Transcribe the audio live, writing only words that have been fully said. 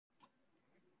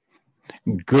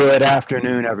Good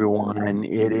afternoon, everyone.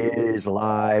 It is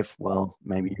live. Well,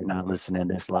 maybe you're not listening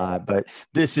to this live, but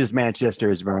this is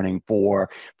Manchester is Burning for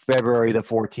February the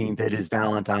 14th. It is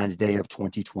Valentine's Day of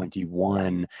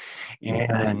 2021.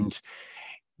 And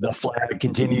the flag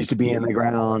continues to be in the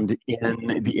ground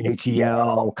in the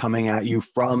ATL, coming at you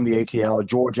from the ATL,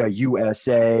 Georgia,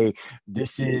 USA.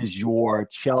 This is your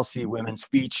Chelsea women's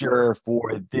feature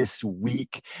for this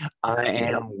week. I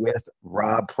am with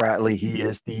Rob Prattley. He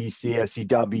is the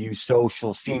CFCW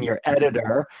social senior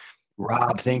editor.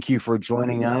 Rob, thank you for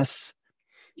joining us.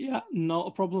 Yeah, not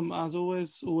a problem. As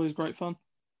always, always great fun.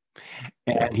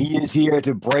 And he is here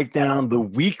to break down the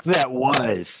week that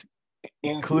was,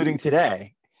 including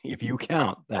today, if you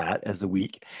count that as a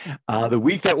week, the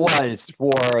week that was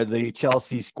for the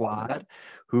Chelsea squad,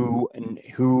 who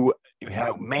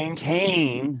have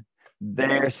maintained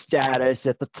their status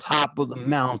at the top of the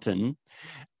mountain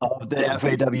of the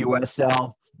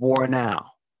FAWSL for now.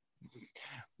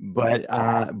 But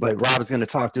Rob is going to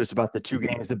talk to us about the two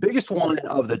games. The biggest one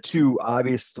of the two,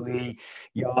 obviously,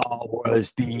 y'all,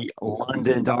 was the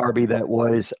London Derby that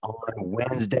was on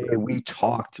Wednesday. We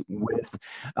talked with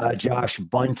Josh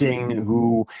Bunting,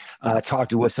 who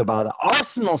talked to us about the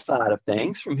Arsenal side of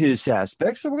things from his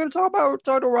aspect. So we're going to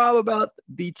talk to Rob about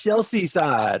the Chelsea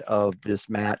side of this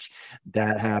match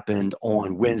that happened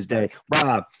on Wednesday.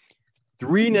 Rob,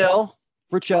 3-0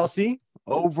 for Chelsea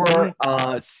over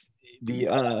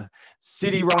the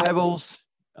city rivals,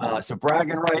 some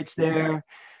bragging rights there.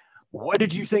 What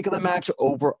did you think of the match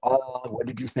overall? What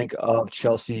did you think of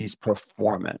Chelsea's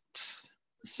performance?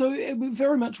 So it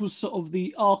very much was sort of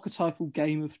the archetypal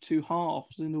game of two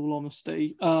halves, in all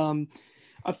honesty.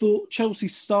 I thought Chelsea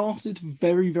started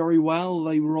very, very well.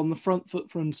 They were on the front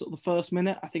foot from sort of the first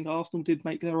minute. I think Arsenal did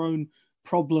make their own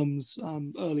problems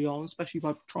early on, especially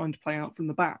by trying to play out from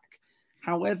the back.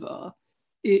 However,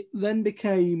 it then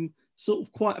became sort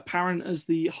of quite apparent as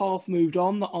the half moved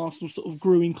on that Arsenal sort of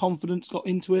grew in confidence, got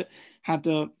into it, had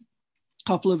a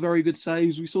couple of very good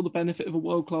saves. We saw the benefit of a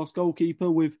world-class goalkeeper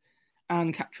with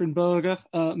Anne-Katrin Berger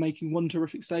making one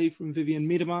terrific save from Vivian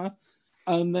Miedemar.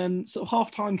 And then sort of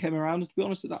half-time came around. And to be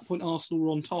honest, at that point, Arsenal were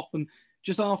on top. And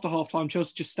just after half-time,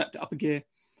 Chelsea just stepped it up a gear.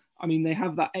 I mean, they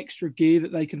have that extra gear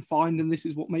that they can find, and this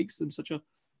is what makes them such a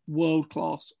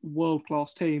world-class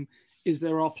team. Is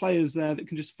there are players there that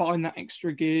can just find that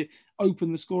extra gear,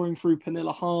 open the scoring through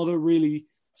Pernilla Harder, really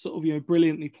sort of,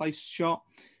 brilliantly placed shot.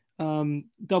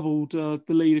 Doubled the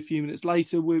lead a few minutes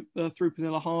later with through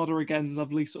Pernilla Harder, again,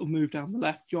 lovely sort of move down the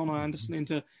left. John Anderson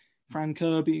into Fran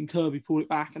Kirby, and Kirby pulled it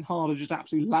back, and Harder just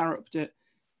absolutely larruped it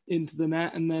into the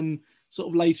net. And then sort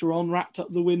of later on, wrapped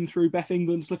up the win through Beth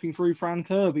England, slipping through Fran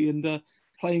Kirby and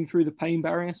playing through the pain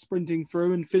barrier, sprinting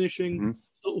through and finishing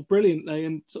sort of brilliantly,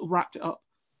 and sort of wrapped it up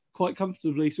quite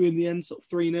comfortably. So in the end, sort of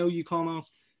 3-0, you can't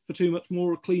ask for too much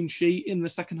more. A clean sheet in the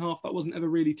second half that wasn't ever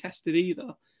really tested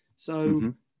either.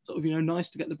 So sort of, nice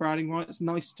to get the bragging right. It's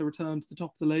nice to return to the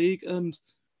top of the league and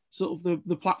sort of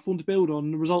the platform to build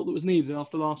on, the result that was needed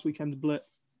after last weekend's blip.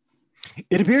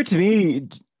 It appeared to me,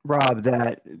 Rob,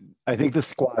 that I think the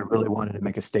squad really wanted to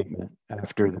make a statement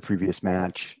after the previous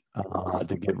match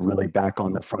to get really back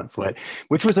on the front foot,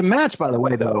 which was a match, by the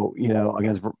way, though,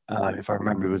 against, if I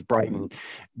remember, it was Brighton,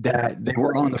 that they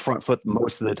were on the front foot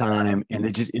most of the time, and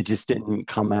it just didn't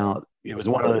come out. It was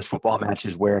one of those football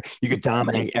matches where you could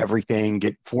dominate everything,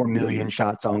 get 4 million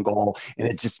shots on goal, and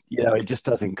it just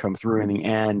doesn't come through in the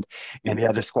end. And the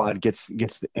other squad is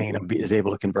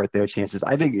able to convert their chances.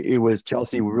 I think it was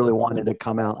Chelsea who really wanted to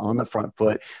come out on the front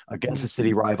foot against the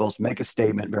city rivals, make a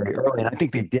statement very early, and I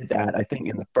think they did that. I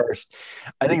think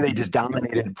they just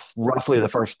dominated roughly the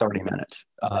first 30 minutes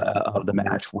of the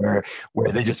match, where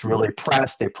they just really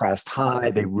pressed. They pressed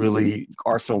high.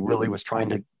 Arsenal really was trying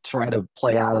to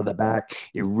play out of the back.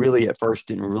 It really at first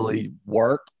didn't really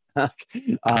work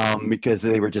because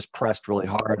they were just pressed really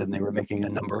hard and they were making a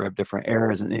number of different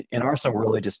errors. And Arsenal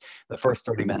really just the first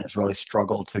 30 minutes really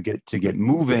struggled to get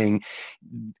moving.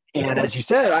 And as you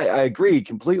said, I agree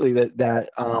completely that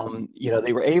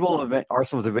they were able.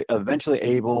 Arsenal was eventually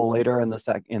able later in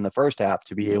the first half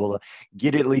to be able to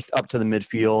get it at least up to the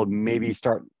midfield, maybe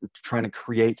start trying to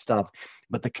create stuff.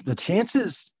 But the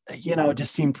chances,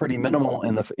 just seemed pretty minimal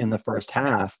in the first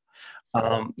half.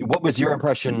 What was your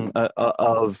impression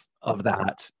of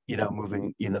that?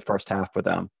 Moving in the first half for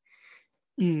them.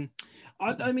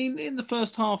 I mean, in the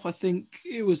first half, I think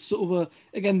it was sort of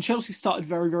again, Chelsea started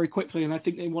very, very quickly, and I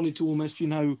think they wanted to almost,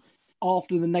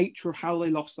 after the nature of how they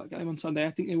lost that game on Sunday,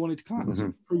 I think they wanted to come out and sort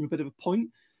of prove a bit of a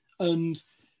point. And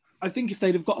I think if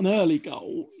they'd have got an early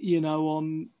goal,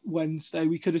 on Wednesday,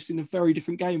 we could have seen a very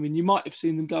different game, and you might have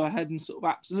seen them go ahead and sort of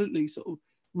absolutely sort of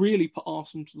really put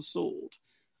Arsenal to the sword.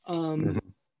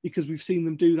 Because we've seen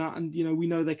them do that, and we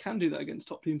know they can do that against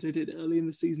top teams. They did it early in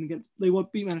the season against. They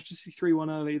beat Manchester City 3-1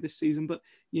 earlier this season, but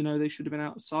they should have been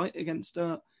out of sight against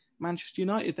Manchester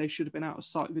United. They should have been out of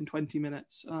sight within 20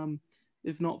 minutes,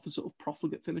 if not for sort of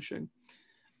profligate finishing.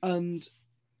 And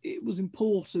it was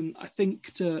important, I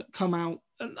think, to come out.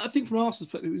 And I think from Arsenal's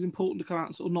perspective, it was important to come out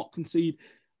and sort of not concede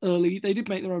early. They did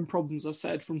make their own problems, I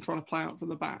said, from trying to play out from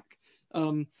the back,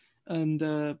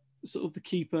 and. Sort of the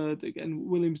keeper, again,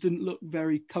 Williams didn't look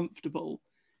very comfortable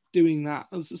doing that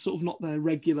as sort of not their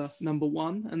regular number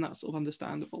one, and that's sort of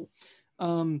understandable.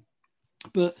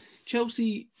 But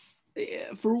Chelsea,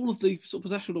 for all of the sort of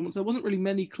possession dominance, there wasn't really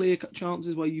many clear-cut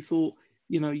chances where you thought,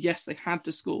 yes, they had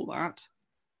to score that.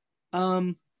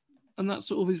 And that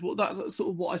sort of is what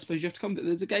I suppose you have to come to.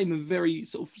 There's a game of very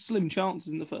sort of slim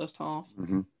chances in the first half,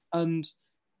 and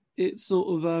it's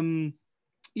sort of.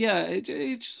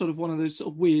 It's just sort of one of those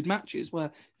sort of weird matches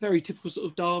where very typical sort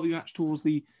of derby match towards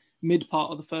the mid part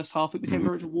of the first half. It became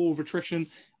very much a war of attrition.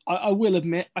 I will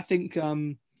admit, I think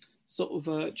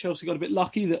Chelsea got a bit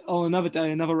lucky that on another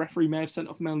day, another referee may have sent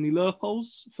off Melanie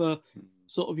Leupolz for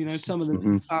sort of, some of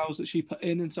the fouls that she put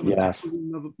in and some of the tackles.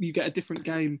 You get a different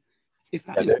game if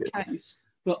that is the case.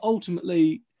 But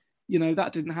ultimately,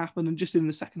 that didn't happen. And just in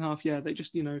the second half, they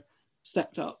just,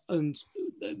 stepped up. And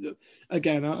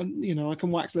again, I can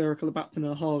wax lyrical about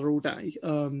Pernille Harder all day.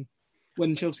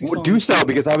 When Chelsea would do so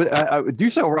because I would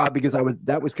do so, Rob, because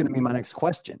that was going to be my next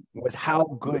question, was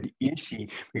how good is she?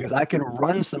 Because I can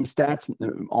run some stats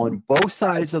on both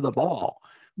sides of the ball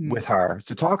with her.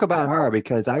 So talk about her,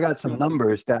 because I got some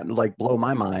numbers that blow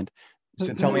my mind.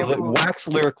 So tell me, wax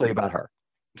lyrically about her.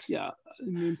 Yeah, I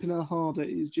mean, Pernille Harder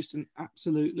is just an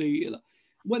absolutely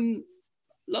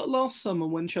last summer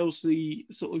when Chelsea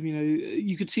sort of,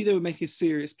 you could see they were making a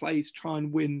serious play to try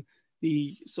and win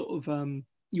the sort of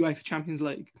UEFA Champions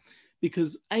League,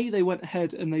 because they went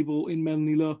ahead and they brought in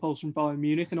Melanie Leupolz from Bayern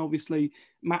Munich and obviously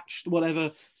matched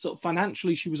whatever sort of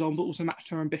financially she was on, but also matched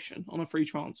her ambition on a free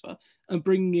transfer, and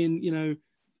bringing in,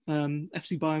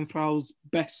 FC Bayern Fraul's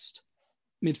best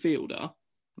midfielder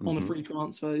on a free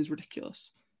transfer is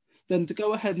ridiculous. Then to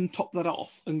go ahead and top that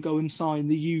off and go and sign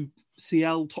the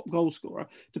UCL top goal scorer,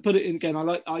 to put it in again,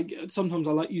 sometimes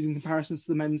I like using comparisons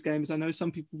to the men's game, as I know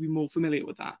some people will be more familiar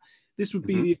with that. This would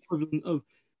be the equivalent of,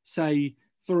 say,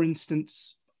 for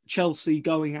instance, Chelsea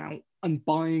going out and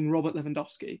buying Robert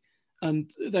Lewandowski. And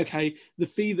okay, the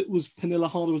fee that Pernille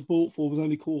Harder was bought for was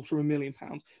only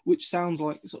 £250,000, which sounds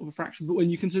like sort of a fraction. But when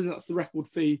you consider that's the record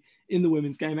fee in the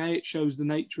women's game, A, it shows the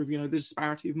nature of, the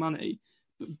disparity of money.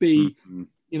 But B,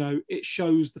 it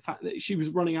shows the fact that she was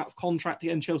running out of contract,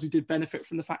 and Chelsea did benefit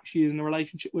from the fact she is in a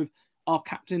relationship with our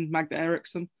captain, Magda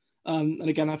Eriksson. And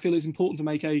again, I feel it's important to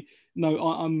make a note.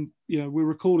 We're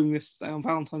recording this on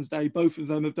Valentine's Day. Both of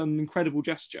them have done an incredible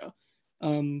gesture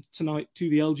tonight to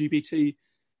the LGBT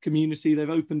community. They've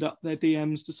opened up their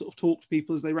DMs to sort of talk to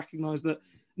people as they recognise that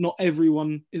not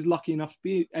everyone is lucky enough to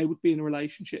be able to be in a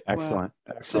relationship. Excellent.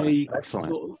 Sort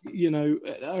of,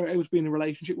 are able to be in a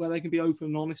relationship where they can be open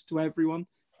and honest to everyone.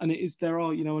 And there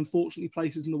are, unfortunately,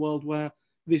 places in the world where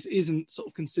this isn't sort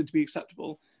of considered to be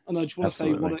acceptable. And I just want to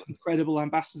say what incredible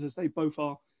ambassadors they both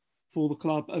are for the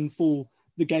club and for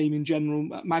the game in general.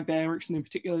 Magda Eriksson in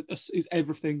particular is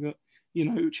everything that,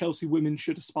 Chelsea women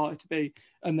should aspire to be.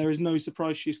 And there is no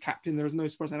surprise she's captain. There is no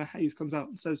surprise Emma Hayes comes out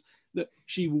and says that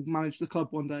she will manage the club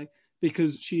one day,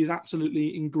 because she is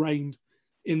absolutely ingrained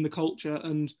in the culture.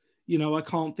 And, I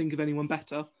can't think of anyone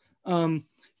better.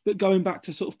 But going back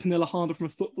to sort of Pernille Harder from a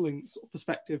footballing sort of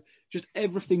perspective, just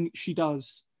everything she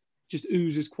does just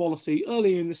oozes quality.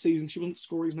 Earlier in the season, she wasn't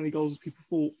scoring as many goals as people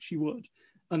thought she would.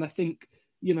 And I think,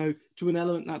 to an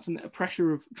element, that's a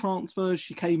pressure of transfers.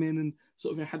 She came in and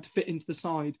sort of had to fit into the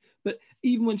side. But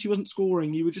even when she wasn't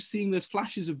scoring, you were just seeing those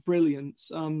flashes of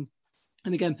brilliance. And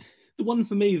again, the one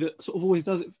for me that sort of always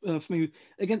does it for me,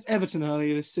 against Everton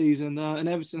earlier this season, and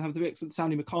Everton have the excellent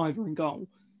Sandy McIver in goal.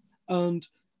 And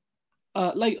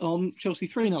late on, Chelsea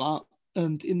 3-0 up,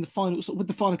 and in the final, with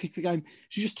the final kick of the game,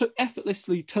 she just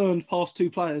effortlessly turned past two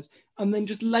players and then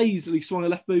just lazily swung a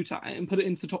left boot at it and put it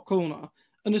into the top corner.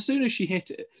 And as soon as she hit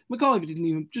it,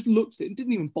 McIver just looked at it and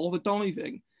didn't even bother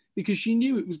diving, because she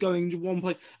knew it was going to one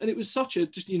play. And it was such a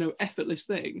effortless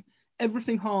thing.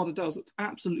 Everything Harder does, it's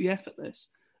absolutely effortless.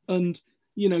 And,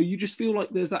 you just feel like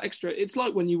there's that extra. It's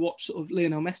like when you watch sort of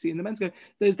Lionel Messi in the men's game,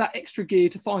 there's that extra gear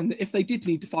to find that if they did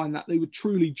need to find that, they would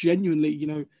truly,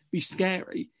 genuinely, be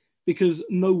scary, because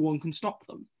no one can stop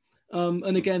them.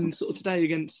 And again, sort of today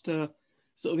against, in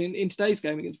today's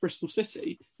game against Bristol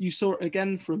City, you saw it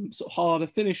again from sort of Harder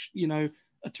finish,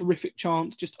 a terrific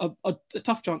chance, just a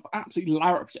tough chance, but absolutely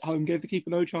larruped it home, gave the keeper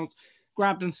no chance,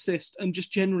 grabbed an assist, and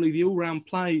just generally the all-round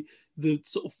play, the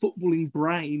sort of footballing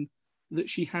brain that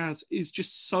she has is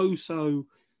just so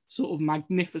sort of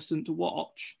magnificent to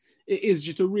watch. It is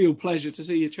just a real pleasure to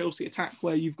see a Chelsea attack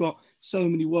where you've got so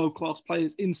many world-class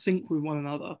players in sync with one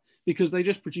another, because they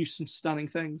just produce some stunning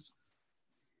things.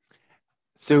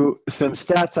 So some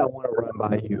stats I want to run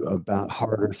by you about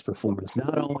Harder's performance.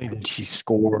 Not only did she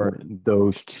score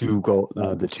those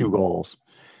the two goals,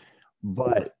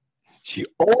 but she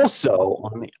also,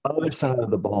 on the other side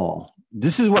of the ball,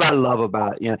 this is what I love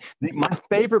about, my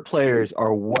favorite players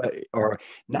are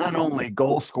not only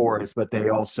goal scorers, but they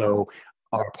also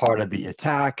are part of the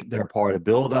attack, they're part of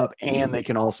build-up, and they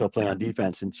can also play on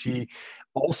defense. And she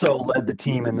also led the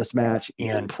team in this match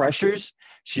in pressures.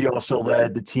 She also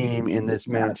led the team in this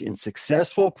match in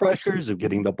successful pressures of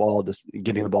getting the ball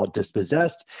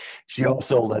dispossessed. She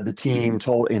also led the team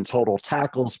in total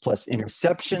tackles plus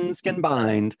interceptions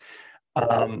combined.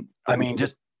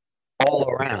 Just all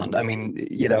around.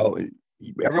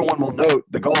 Everyone will note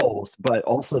the goals, but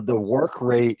also the work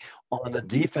rate on the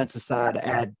defensive side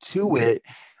add to it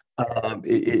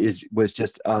was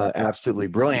just absolutely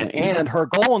brilliant. And her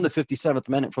goal in the 57th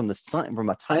minute from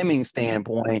a timing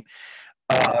standpoint,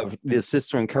 the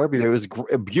assist from Kirby, there was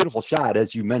a beautiful shot,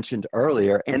 as you mentioned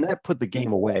earlier, and that put the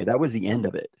game away. That was the end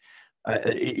of it.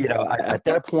 At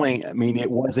that point,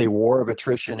 it was a war of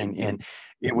attrition, and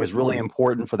it was really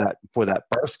important for that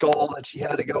first goal that she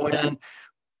had to go in.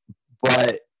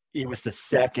 But it was the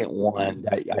second one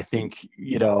that I think,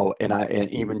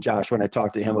 and even Josh, when I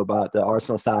talked to him about the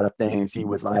Arsenal side of things, he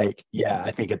was like, yeah,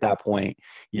 I think at that point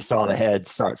you saw the head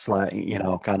start sliding,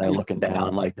 kind of looking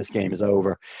down like this game is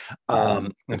over.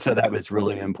 And so that was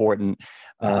really important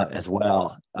as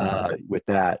well with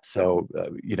that. So,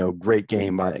 great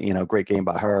game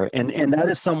by her. And that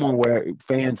is someone where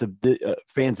fans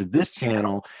of this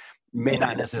channel may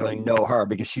not necessarily know her,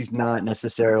 because she's not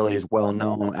necessarily as well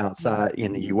known outside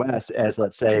in the U.S. as,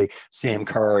 let's say, Sam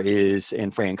Kerr is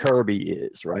and Fran Kirby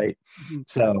is, right? Mm-hmm.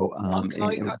 So, can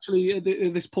I actually at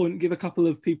this point give a couple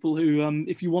of people who,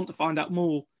 if you want to find out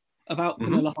more about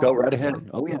Pernille Harder, go right ahead.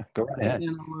 Oh yeah, go right ahead.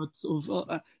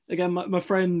 Again, my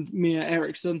friend Mia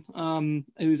Eriksson,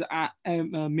 who's at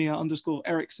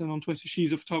Mia_Eriksson on Twitter.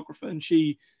 She's a photographer, and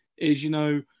she is,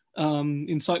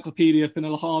 Encyclopedia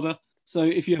Pernille Harder. So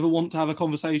if you ever want to have a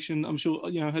conversation, I'm sure,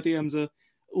 her DMs are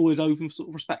always open for sort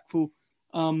of respectful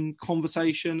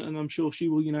conversation, and I'm sure she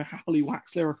will, happily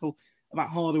wax lyrical about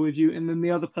Harder with you. And then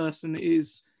the other person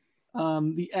is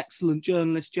the excellent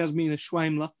journalist Jasmina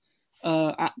Schwemler,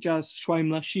 at Jazz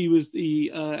Schwemler. She was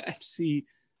the FC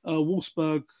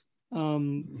Wolfsburg,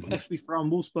 FC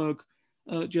Frauen Wolfsburg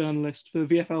journalist for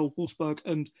VfL Wolfsburg,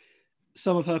 and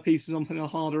some of her pieces on Pernille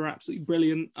Harder are absolutely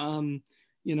brilliant.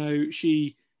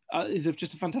 She is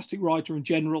just a fantastic writer in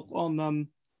general on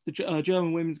the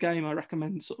German women's game. I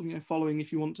recommend following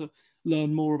if you want to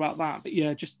learn more about that. But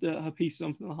yeah, just her pieces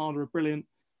on Pernille Harder are brilliant.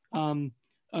 And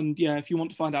yeah, if you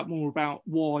want to find out more about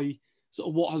why,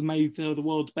 what has made her the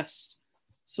world's best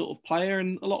sort of player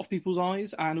in a lot of people's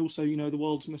eyes, and also, the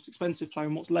world's most expensive player,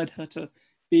 and what's led her to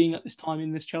being at this time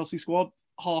in this Chelsea squad,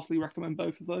 heartily recommend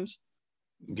both of those.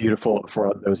 Beautiful.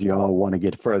 For those of y'all who want to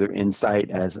get further insight,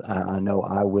 as I know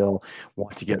I will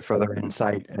want to get further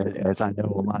insight, as I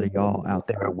know a lot of y'all out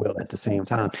there will at the same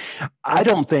time. I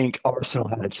don't think Arsenal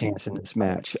had a chance in this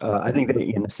match. I think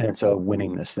they, in the sense of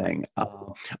winning this thing,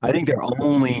 I think they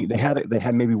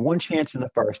had maybe one chance in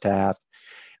the first half.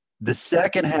 The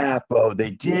second half, though, they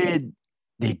did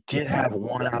have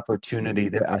one opportunity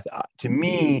there. To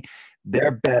me,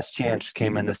 their best chance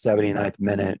came in the 79th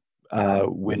minute.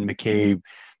 When McCabe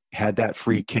had that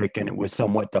free kick and it was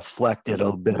somewhat deflected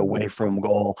a bit away from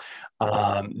goal.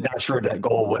 Not sure that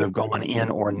goal would have gone in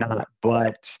or not,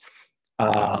 but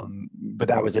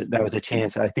that was a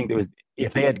chance. I think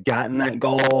if they had gotten that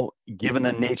goal, given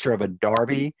the nature of a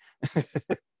derby,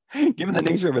 it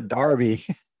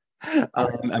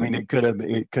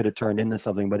could have turned into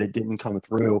something, but it didn't come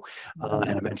through.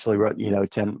 And eventually,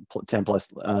 10 plus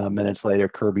minutes later,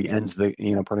 Kirby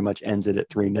pretty much ends it at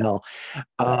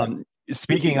 3-0.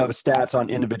 Speaking of stats on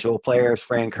individual players,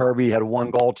 Fran Kirby had 1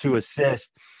 goal, 2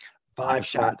 assists, 5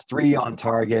 shots, 3 on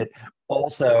target.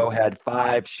 Also had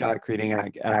 5 shot creating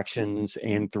actions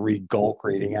and 3 goal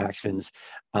creating actions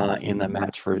in the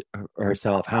match for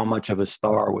herself. How much of a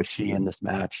star was she in this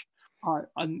match?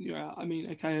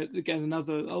 Okay, again,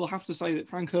 I'll have to say that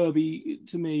Fran Kirby,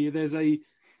 to me, there's a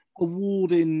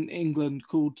award in England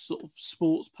called sort of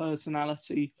Sports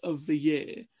Personality of the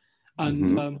Year.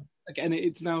 And again,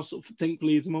 it's now sort of,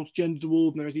 thankfully, it's a multi-gendered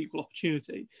award and there is equal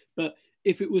opportunity. But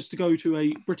if it was to go to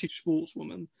a British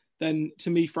sportswoman, then to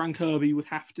me, Fran Kirby would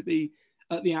have to be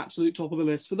at the absolute top of the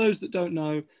list. For those that don't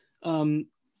know,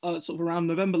 sort of around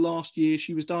November last year,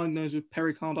 she was diagnosed with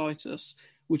pericarditis,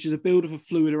 which is a buildup of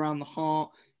fluid around the heart.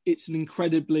 It's an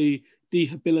incredibly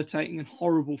debilitating and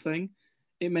horrible thing.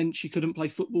 It meant she couldn't play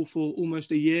football for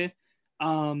almost a year.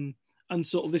 And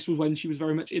sort of this was when she was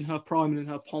very much in her prime and in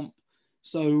her pomp.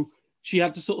 So she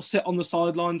had to sort of sit on the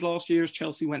sidelines last year as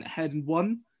Chelsea went ahead and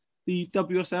won the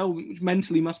WSL, which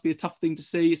mentally must be a tough thing to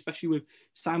see, especially with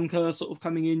Sam Kerr sort of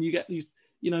coming in. You get these,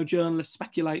 journalists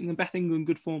speculating, and Beth England,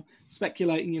 good form,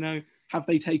 speculating, have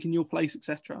they taken your place,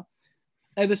 etc.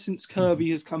 Ever since Kirby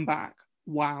has come back,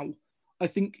 wow. I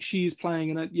think she is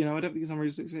playing, and I don't think it's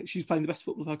unrealistic. She's playing the best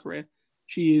football of her career.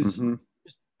 She is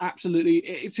just absolutely,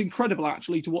 it's incredible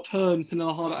actually to watch her and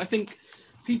Pernille Harder. I think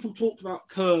people talked about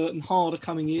Kerr and Harder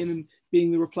coming in and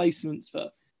being the replacements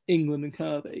for England and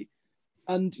Kirby.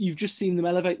 And you've just seen them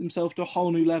elevate themselves to a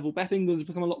whole new level. Beth England has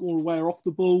become a lot more aware off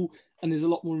the ball and is a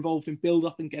lot more involved in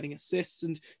build-up and getting assists.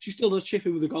 And she still does chip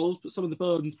in with the goals, but some of the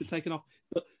burden's been taken off.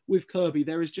 But with Kirby,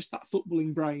 there is just that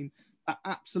footballing brain, that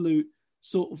absolute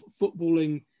sort of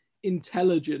footballing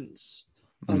intelligence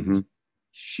and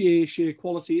sheer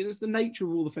quality. And it's the nature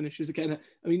of all the finishes. Again,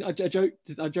 I mean, I joked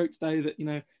today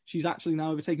that, she's actually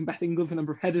now overtaken Beth England for a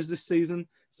number of headers this season.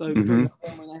 So becoming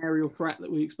an aerial threat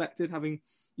that we expected, having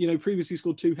previously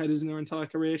scored 2 headers in her entire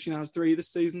career. She now has 3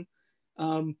 this season.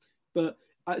 But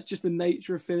it's just the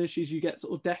nature of finishes. You get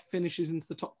sort of deft finishes into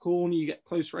the top corner. You get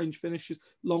close range finishes,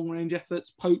 long range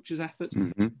efforts, poachers efforts.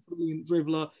 Brilliant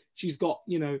dribbler. She's got,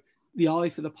 the eye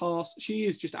for the pass. She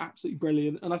is just absolutely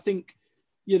brilliant. And I think,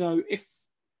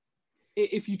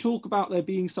 if you talk about there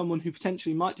being someone who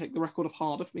potentially might take the record of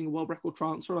Harder for being a world record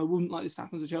transfer, I wouldn't like this to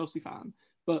happen as a Chelsea fan.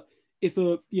 But if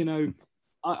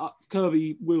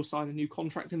Kirby will sign a new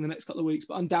contract in the next couple of weeks,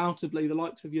 but undoubtedly the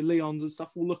likes of your Leons and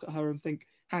stuff will look at her and think,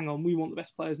 hang on, we want the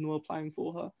best players in the world playing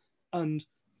for her. And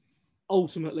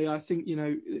ultimately, I think,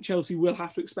 Chelsea will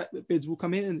have to expect that bids will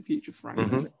come in the future for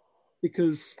Frank,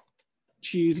 because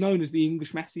she is known as the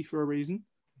English Messi for a reason.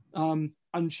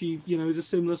 And she, is a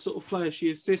similar sort of player.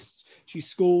 She assists, she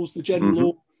scores, the general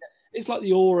aura. It's like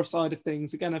the aura side of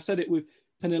things. Again, I've said it with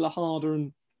Pernille Harder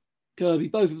and Kirby.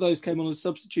 Both of those came on as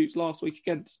substitutes last week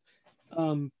against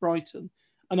Brighton.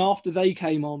 And after they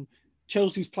came on,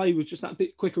 Chelsea's play was just that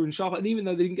bit quicker and sharper. And even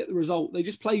though they didn't get the result, they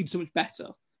just played so much better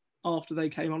after they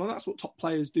came on. And that's what top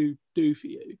players do for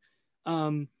you,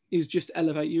 is just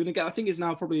elevate you. And again, I think it's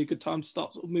now probably a good time to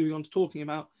start sort of moving on to talking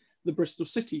about the Bristol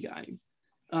City game,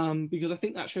 because I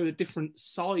think that showed a different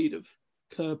side of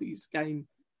Kirby's game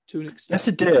to an extent. Yes,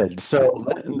 it did. So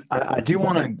I do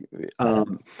want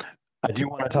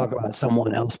to talk about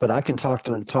someone else, but I can talk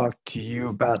to you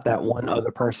about that one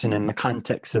other person in the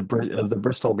context of the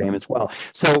Bristol game as well.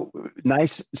 So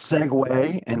nice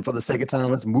segue, and for the sake of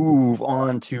time, let's move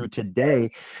on to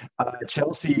today.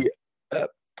 Chelsea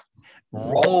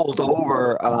rolled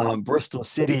over Bristol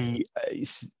City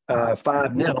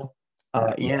 5-0.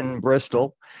 In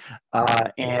Bristol,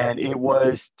 and it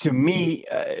was, to me,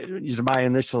 these are my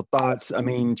initial thoughts. I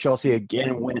mean, Chelsea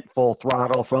again went full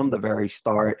throttle from the very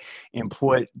start and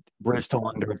put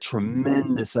Bristol under a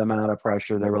tremendous amount of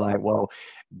pressure. They were like, well,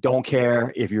 don't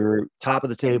care if you're top of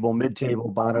the table, mid-table,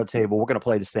 bottom of the table, we're going to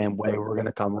play the same way. We're going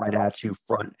to come right at you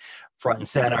front and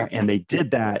center. And they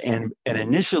did that. And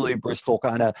initially Bristol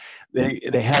kind of, they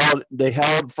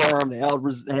held firm. They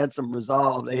had some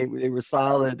resolve. They were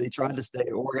solid. They tried to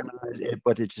stay organized,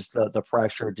 but it's just the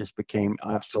pressure just became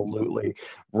absolutely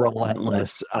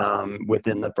relentless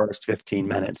within the first 15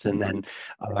 minutes. And then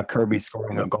Kirby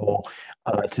scoring a goal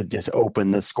to just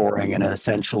open the scoring and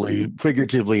essentially,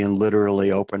 figuratively and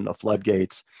literally open the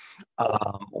floodgates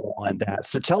on that.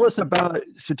 So tell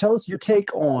us your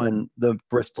take on the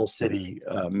Bristol City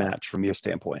match from your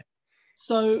standpoint.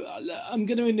 So I'm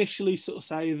going to initially sort of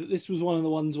say that this was one of the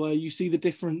ones where you see the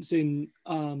difference in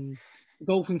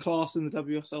golfing class in the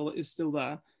WSL that is still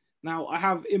there. Now, I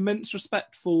have immense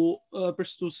respect for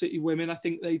Bristol City women. I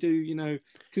think they do,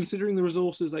 considering the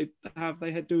resources they have,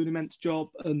 they do an immense job.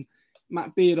 And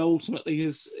Matt Beard ultimately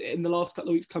has, in the last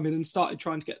couple of weeks, come in and started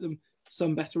trying to get them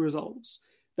some better results.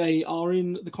 They are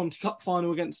in the Conti Cup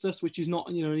final against us, which is not,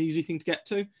 an easy thing to get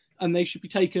to. And they should be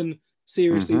taken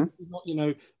seriously.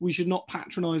 Not, we should not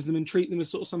patronise them and treat them as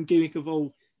sort of some gimmick of,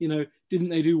 didn't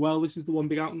they do well? This is the one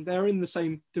big outcome. They're in the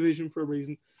same division for a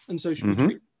reason, and so should we treat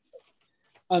them.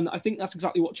 And I think that's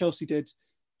exactly what Chelsea did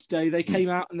today. They came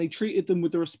out and they treated them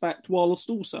with the respect, whilst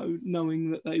also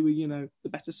knowing that they were, the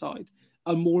better side,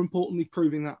 and more importantly,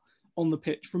 proving that on the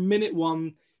pitch from minute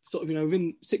one. Sort of,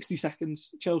 within 60 seconds,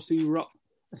 Chelsea were up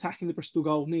attacking the Bristol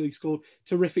goal, nearly scored.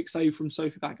 Terrific save from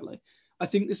Sophie Baggerly. I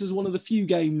think this is one of the few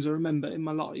games I remember in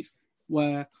my life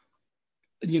where,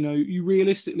 you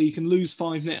realistically can lose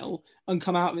 5-0 and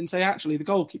come out and say, actually, the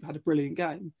goalkeeper had a brilliant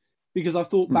game. Because I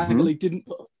thought Baggerly didn't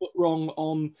put a foot wrong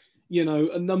on,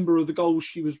 a number of the goals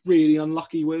she was really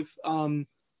unlucky with. And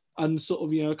sort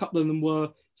of, a couple of them were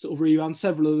sort of rebounds,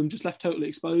 several of them just left totally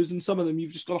exposed. And some of them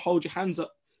you've just got to hold your hands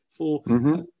up for.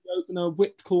 Open a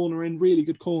whipped corner in, really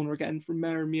good corner again from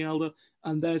Maren Mjelde.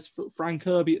 And there's Fran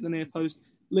Kirby at the near post,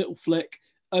 little flick.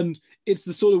 And it's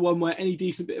the sort of one where any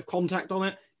decent bit of contact on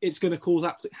it, it's going to cause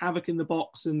absolute havoc in the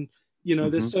box. And,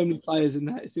 there's so many players in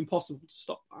there, it's impossible to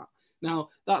stop that. Now,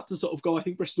 that's the sort of goal I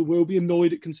think Bristol will be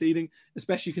annoyed at conceding,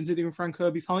 especially considering Fran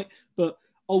Kirby's height. But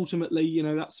ultimately,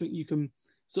 that's something you can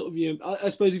sort of, I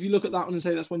suppose if you look at that one and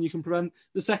say that's one you can prevent.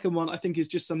 The second one, I think, is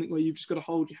just something where you've just got to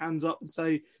hold your hands up and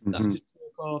say that's just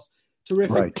class.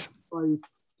 Terrific play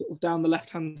sort of down the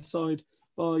left-hand side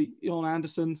by Jon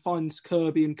Anderson, finds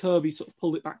Kirby, and Kirby sort of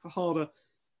pulled it back for Harder.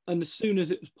 And as soon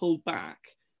as it was pulled back,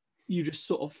 you just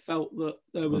sort of felt that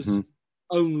there was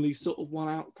only sort of one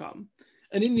outcome.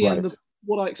 And in the end,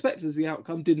 what I expected as the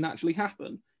outcome didn't actually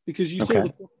happen, because you saw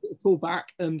the pull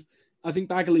back, and I think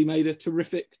Baggerly made a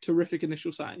terrific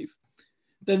initial save.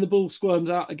 Then the ball squirms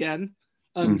out again,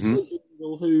 and Sylvie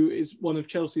Ingle, who is one of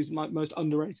Chelsea's most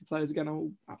underrated players, again, I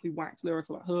will happily wax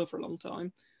lyrical about her for a long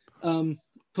time,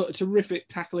 put a terrific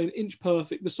tackle in, inch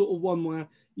perfect, the sort of one where,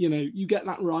 you get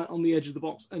that right on the edge of the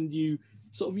box, and you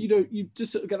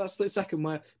just sort of get that split second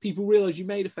where people realise you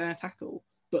made a fair tackle,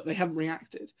 but they haven't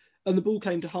reacted. And the ball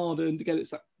came to Harder, and again,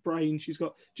 it's that brain. She's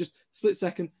got just split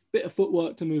second, bit of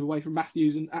footwork to move away from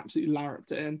Matthews, and absolutely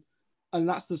larruped it in. And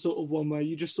that's the sort of one where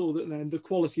you just saw that then the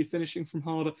quality of finishing from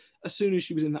Harder. As soon as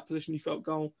she was in that position, you felt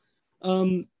goal.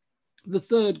 The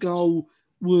third goal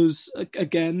was,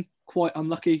 again, quite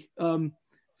unlucky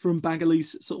from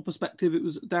Baggerly's sort of perspective. It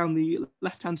was down the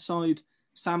left-hand side,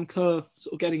 Sam Kerr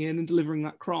sort of getting in and delivering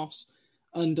that cross.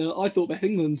 And I thought Beth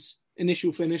England's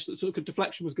initial finish, that sort of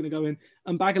deflection, was going to go in,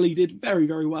 and Baggerly did very,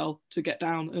 very well to get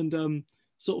down and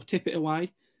sort of tip it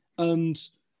away, and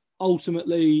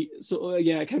ultimately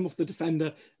it came off the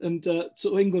defender, and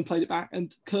sort of England played it back,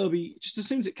 and Kirby, just as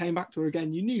soon as it came back to her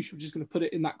again, you knew she was just going to put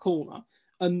it in that corner,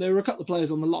 and there were a couple of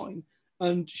players on the line,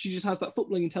 and she just has that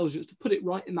footballing intelligence to put it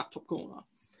right in that top corner.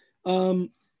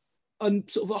 And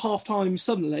sort of at half-time,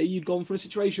 suddenly, you'd gone from a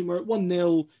situation where at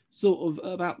 1-0, sort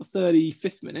of about the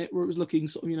 35th minute, where it was looking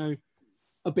sort of,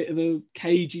 a bit of a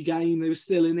cagey game. They were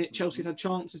still in it. Chelsea had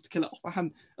chances to kill it off by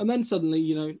hand. And then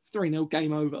suddenly, 3-0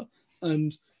 game over.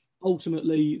 And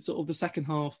ultimately, sort of the second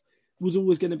half was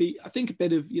always going to be, I think, a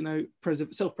bit of,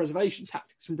 self-preservation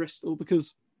tactics from Bristol,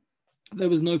 because there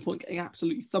was no point getting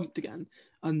absolutely thumped again.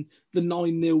 And the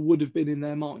 9-0 would have been in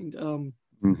their mind.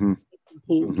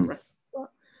 Important.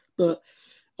 But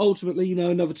ultimately,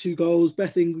 another 2 goals,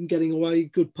 Beth England getting away,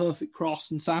 good perfect cross,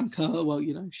 and Sam Kerr, well,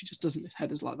 she just doesn't miss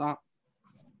headers like that.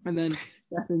 And then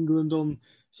Beth England on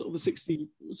sort of the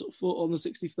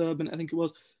 63rd minute, I think it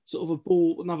was, sort of a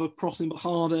ball, another crossing but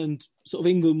harder, and sort of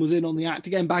England was in on the act.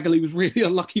 Again, Baggerly was really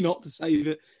unlucky not to save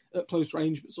it at close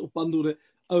range, but sort of bundled it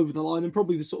over the line, and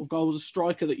probably the sort of goal as a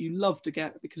striker that you love to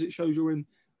get, because it shows you're in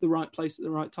the right place at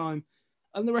the right time.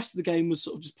 And the rest of the game was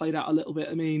sort of just played out a little bit.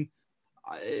 I mean,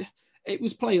 it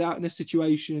was played out in a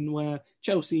situation where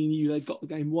Chelsea knew they'd got the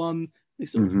game won. They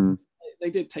sort of they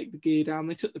did take the gear down.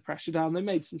 They took the pressure down. They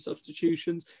made some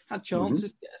substitutions. Had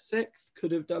chances to get a 6th.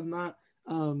 Could have done that.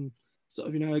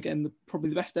 Again, probably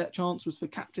the best chance was for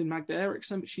captain Magda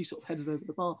Eriksson, but she sort of headed over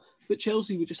the bar. But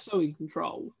Chelsea were just so in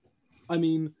control. I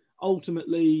mean,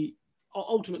 ultimately,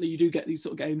 you do get these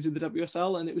sort of games in the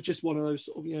WSL, and it was just one of those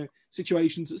sort of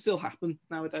situations that still happen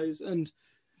nowadays. And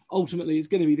ultimately, it's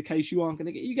going to be the case.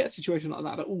 You get a situation like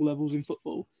that at all levels in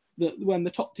football, that when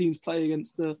the top teams play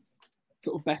against the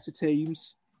sort of better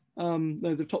teams,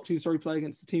 the top teams play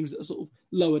against the teams that are sort of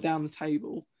lower down the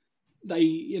table,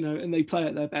 they and they play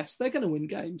at their best, they're going to win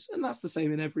games, and that's the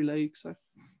same in every league. So,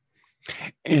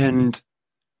 and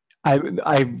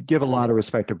I give a lot of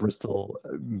respect to Bristol,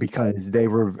 because they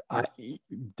were,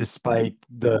 despite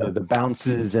the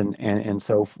bounces and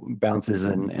bounces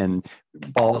and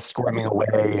balls squirming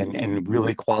away and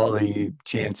really quality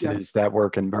chances that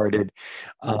were converted,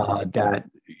 that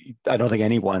I don't think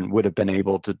anyone would have been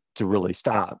able to really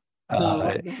stop.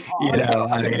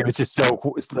 It was just so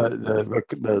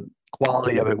the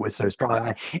quality of it was so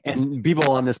strong. And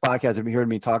people on this podcast have heard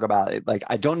me talk about it. Like,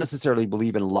 I don't necessarily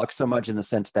believe in luck so much in the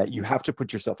sense that you have to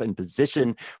put yourself in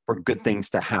position for good things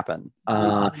to happen.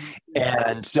 And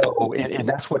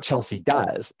that's what Chelsea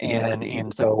does.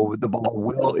 And so the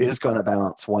ball is going to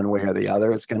bounce one way or the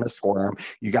other. It's going to squirm.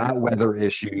 You got weather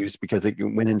issues because it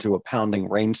went into a pounding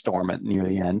rainstorm near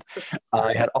the end.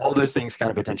 I had all those things kind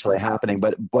of potentially happening.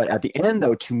 But at the end,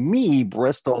 though, to me,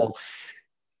 Bristol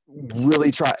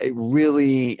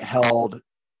really held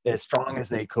as strong as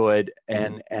they could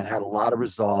and had a lot of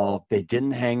resolve. They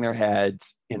didn't hang their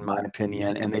heads, in my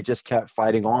opinion, and they just kept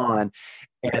fighting on.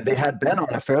 And they had been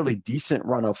on a fairly decent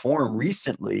run of form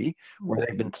recently where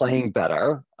they've been playing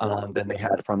better than they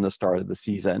had from the start of the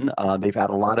season. They've had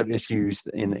a lot of issues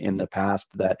in the past,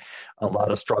 that a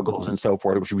lot of struggles and so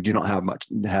forth, which we do not have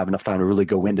enough time to really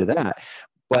go into that.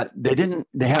 But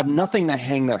they have nothing to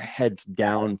hang their heads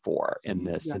down for in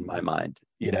this, in my mind,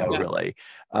 really.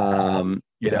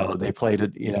 They played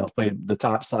the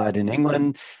top side in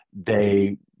England.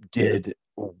 They did,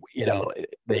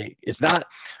 it's not,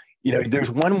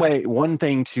 there's one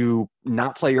thing to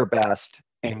not play your best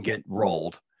and get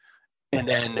rolled. And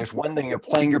then there's one thing of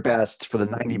playing your best for the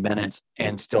 90 minutes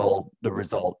and still the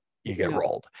result, you get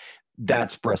rolled.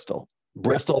 That's Bristol.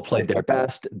 Bristol played their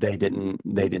best. They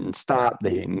didn't stop.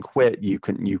 They didn't quit. You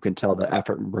can tell the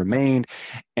effort remained,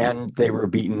 and they were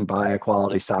beaten by a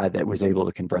quality side that was able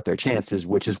to convert their chances,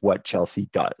 which is what Chelsea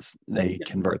does. They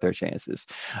convert their chances.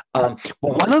 But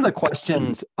one of the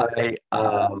questions I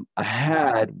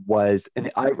had was,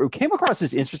 and I came across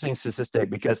this interesting statistic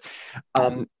because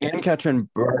Ann-Katrin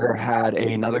Berger had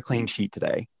another clean sheet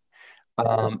today,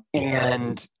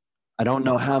 and I don't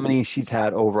know how many she's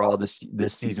had overall this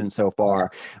season so far,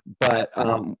 but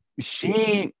the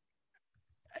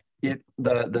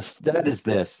stat is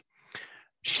this: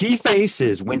 she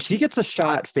faces, when she gets a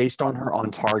shot faced on her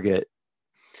on target,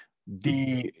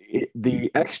 the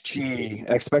XG,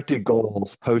 expected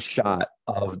goals post shot,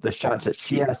 of the shots that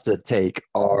she has to take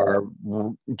are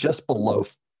just below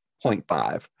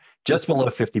 0.5, just below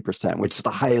 50%, which is the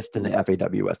highest in the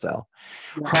FAWSL.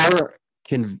 Her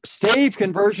save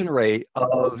conversion rate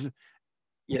of,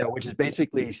 which is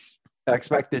basically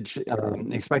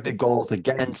expected goals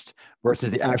against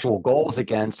versus the actual goals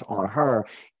against on her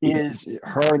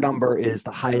number is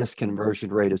the highest conversion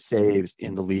rate of saves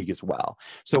in the league as well.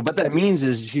 So what that means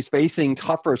is she's facing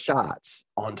tougher shots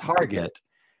on target,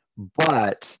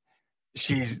 but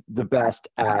she's the best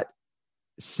at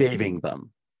saving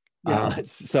them.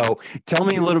 So tell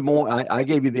me a little more. I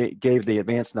gave the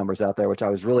advanced numbers out there, which I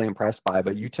was really impressed by,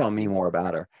 but you tell me more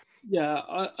about her. Yeah,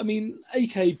 I mean,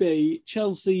 AKB,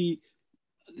 Chelsea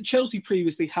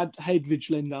previously had Hedvig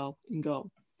Lindahl in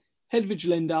goal. Hedvig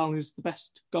Lindahl is the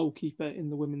best goalkeeper in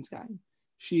the women's game.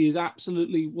 She is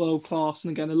absolutely world class,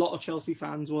 and again, a lot of Chelsea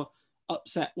fans were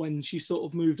upset when she sort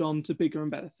of moved on to bigger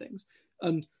and better things,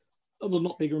 and well,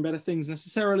 not bigger and better things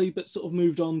necessarily, but sort of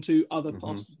moved on to other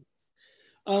parts.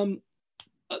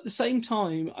 At the same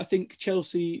time, I think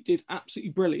Chelsea did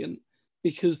absolutely brilliant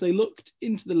because they looked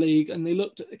into the league and they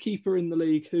looked at a keeper in the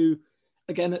league who,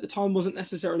 again, at the time wasn't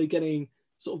necessarily getting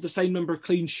sort of the same number of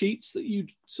clean sheets that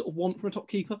you'd sort of want from a top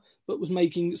keeper, but was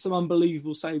making some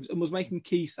unbelievable saves and was making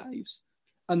key saves.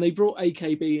 And they brought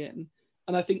AKB in.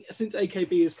 And I think since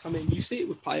AKB has come in, you see it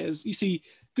with players. You see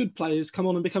good players come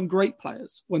on and become great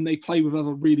players when they play with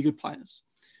other really good players.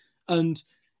 And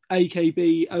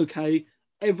AKB, okay,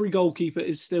 every goalkeeper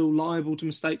is still liable to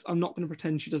mistakes. I'm not going to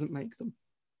pretend she doesn't make them.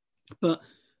 But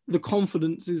the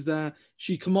confidence is there.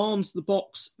 She commands the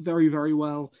box very, very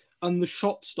well. And the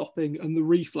shot stopping and the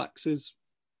reflexes,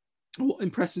 what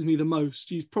impresses me the most.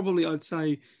 She's probably, I'd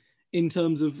say, in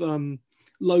terms of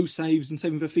low saves and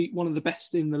saving her feet, one of the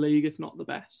best in the league, if not the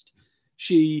best.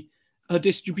 Her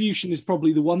distribution is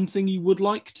probably the one thing you would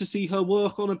like to see her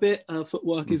work on a bit. Her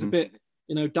footwork is a bit,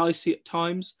 dicey at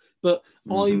times. But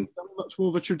I'm much more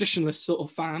of a traditionalist sort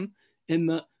of fan in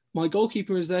that my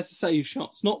goalkeeper is there to save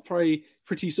shots, not play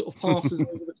pretty sort of passes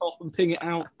over the top and ping it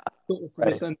out sort of to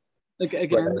the centre.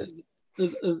 Again,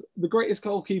 as the greatest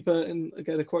goalkeeper, and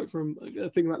again, a quote from a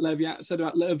thing that Lev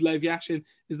Yashin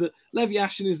is that Lev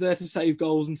Yashin is there to save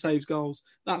goals and saves goals.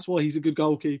 That's why he's a good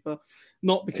goalkeeper,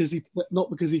 not because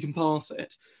he can pass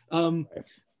it. I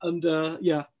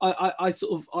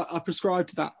prescribe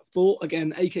to that thought.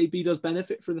 Again, AKB does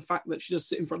benefit from the fact that she does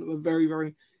sit in front of a very,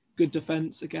 very good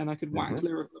defence. Again, I could wax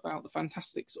lyrical about the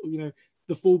fantastic the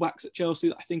fullbacks at Chelsea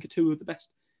that I think are two of the best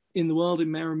in the world in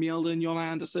Maren Mjelde and Jon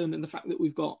Anderson, and the fact that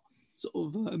we've got sort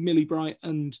of Millie Bright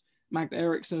and Magda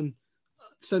Eriksson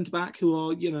centre-back who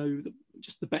are,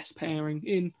 just the best pairing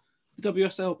in the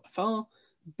WSL by far.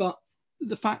 But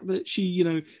the fact that she, you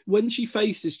know, when she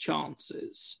faces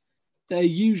chances, they're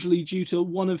usually due to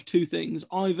one of two things,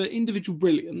 either individual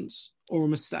brilliance or a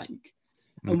mistake.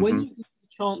 And when you give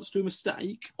a chance to a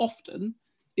mistake, often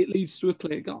it leads to a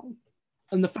clear goal.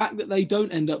 And the fact that they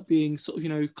don't end up being sort of, you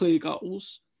know, clear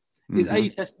goals is A,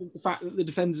 testament to the fact that the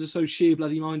defenders are so sheer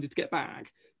bloody minded to get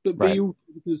back, but B, also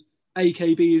because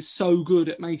AKB is so good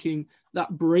at making that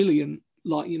brilliant,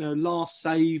 like, you know, last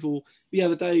save, or the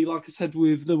other day, like I said,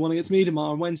 with the one against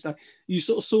Miedemar on Wednesday, you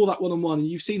sort of saw that one-on-one, and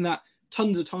you've seen that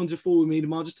tons of times before with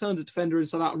Miedemar, just turns a defender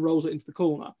inside out and rolls it into the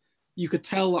corner. You could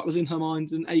tell that was in her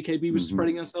mind, and AKB was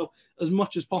spreading herself as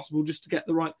much as possible just to get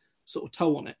the right sort of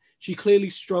toe on it. She clearly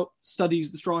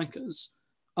studies the strikers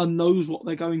and knows what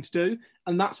they're going to do,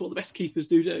 and that's what the best keepers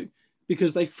do,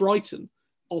 because they frighten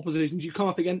oppositions. You come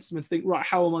up against them and think, right,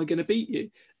 how am I going to beat you?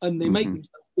 And they make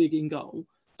themselves big in goal.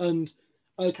 And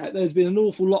okay, there's been an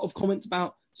awful lot of comments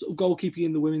about sort of goalkeeping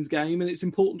in the women's game, and it's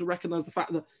important to recognise the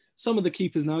fact that some of the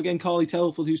keepers now, again, Carly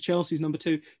Telford, who's Chelsea's number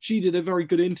 2, she did a very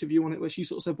good interview on it where she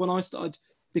sort of said, when I started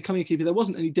becoming a keeper, there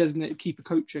wasn't any designated keeper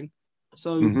coaching.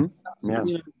 So that's,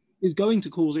 you know, is going to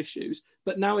cause issues.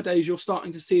 But nowadays, you're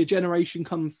starting to see a generation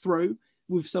come through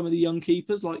with some of the young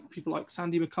keepers, like people like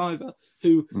Sandy McIver,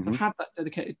 who have had that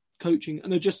dedicated coaching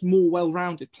and are just more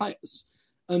well-rounded players.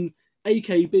 And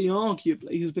AKB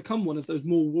arguably has become one of those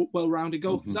more well-rounded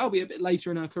goalkeepers. That'll be a bit later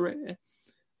in her career.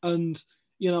 And,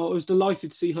 you know, I was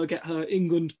delighted to see her get her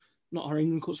England, not her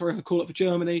England call, sorry, her call up for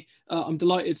Germany. I'm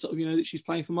delighted sort of, you know, that she's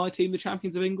playing for my team, the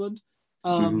champions of England,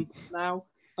 now.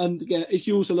 And again, if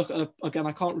you also look at her, again,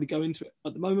 I can't really go into it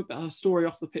at the moment, but her story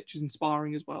off the pitch is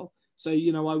inspiring as well. So,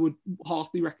 you know, I would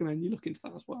heartily recommend you look into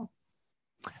that as well.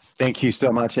 Thank you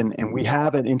so much. And we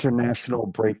have an international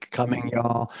break coming,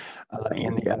 y'all,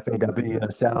 in the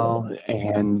FAWSL.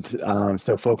 And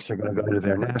so folks are going to go to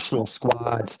their national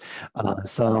squads.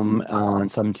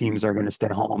 Some teams are going to stay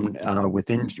home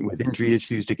with injury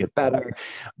issues to get better.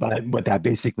 But what that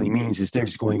basically means is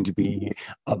there's going to be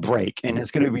a break. And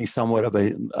it's going to be somewhat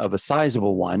of a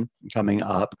sizable one coming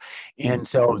up. And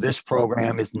so this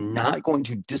program is not going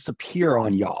to disappear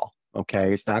on y'all.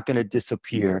 Okay, it's not going to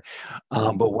disappear,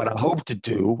 but what I hope to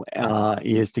do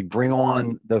is to bring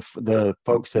on the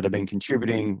folks that have been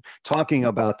contributing, talking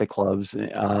about the clubs,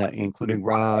 including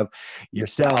Rob,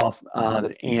 yourself,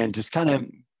 and just kind of,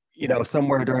 you know,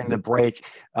 somewhere during the break,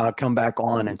 come back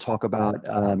on and talk about,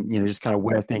 you know, just kind of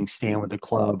where things stand with the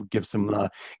club, give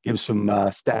some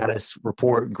status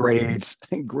report, grades,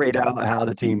 grade out how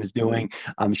the team is doing.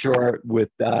 I'm sure with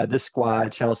this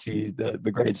squad, Chelsea,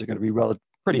 the grades are going to be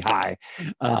pretty high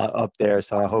up there.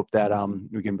 So I hope that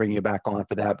we can bring you back on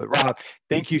for that. But Rob,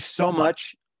 thank you so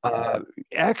much.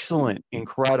 Excellent,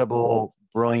 incredible,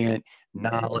 brilliant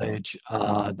knowledge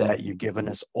that you've given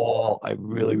us all. I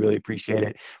really, really appreciate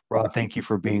it. Rob, thank you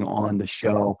for being on the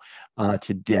show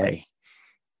today.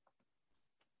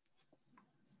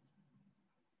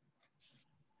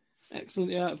 Excellent.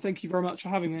 Yeah, thank you very much for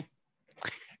having me.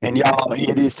 And y'all,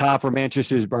 it is time for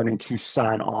Manchester is Burning to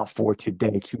sign off for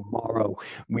today. Tomorrow,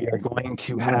 we are going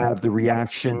to have the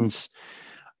reactions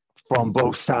from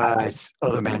both sides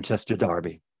of the Manchester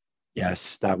Derby.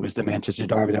 Yes, that was the Manchester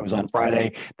Derby that was on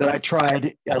Friday that I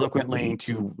tried eloquently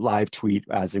to live tweet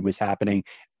as it was happening.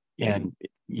 And,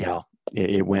 yeah,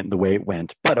 it went the way it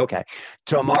went. But, okay,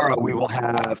 tomorrow we will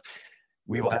have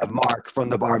Mark from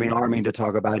the Barbing Army to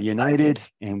talk about United,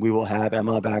 and we will have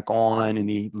Emma back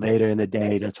on later in the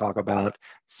day to talk about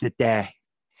City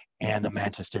and the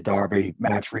Manchester Derby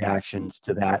match reactions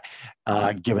to that,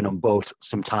 giving them both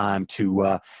some time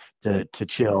to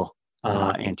chill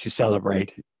and to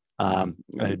celebrate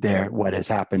what has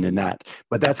happened in that.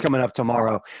 But that's coming up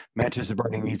tomorrow. Manchester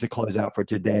Burning needs to close out for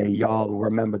today. Y'all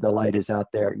remember the light is out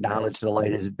there. Acknowledge the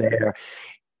light is there.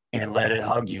 And let it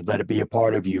hug you, let it be a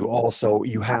part of you. Also,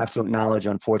 you have to acknowledge,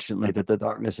 unfortunately, that the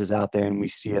darkness is out there, and we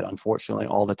see it, unfortunately,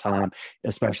 all the time,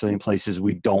 especially in places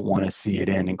we don't want to see it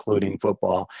in, including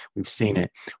football. We've seen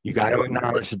it. You got to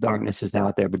acknowledge the darkness is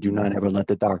out there, but do not ever let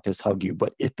the darkness hug you.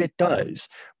 But if it does,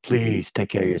 please take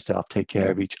care of yourself, take care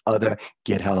of each other,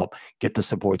 get help, get the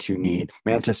support you need.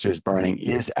 Manchester is Burning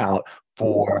is out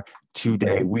for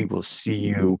today. We will see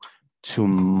you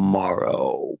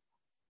tomorrow.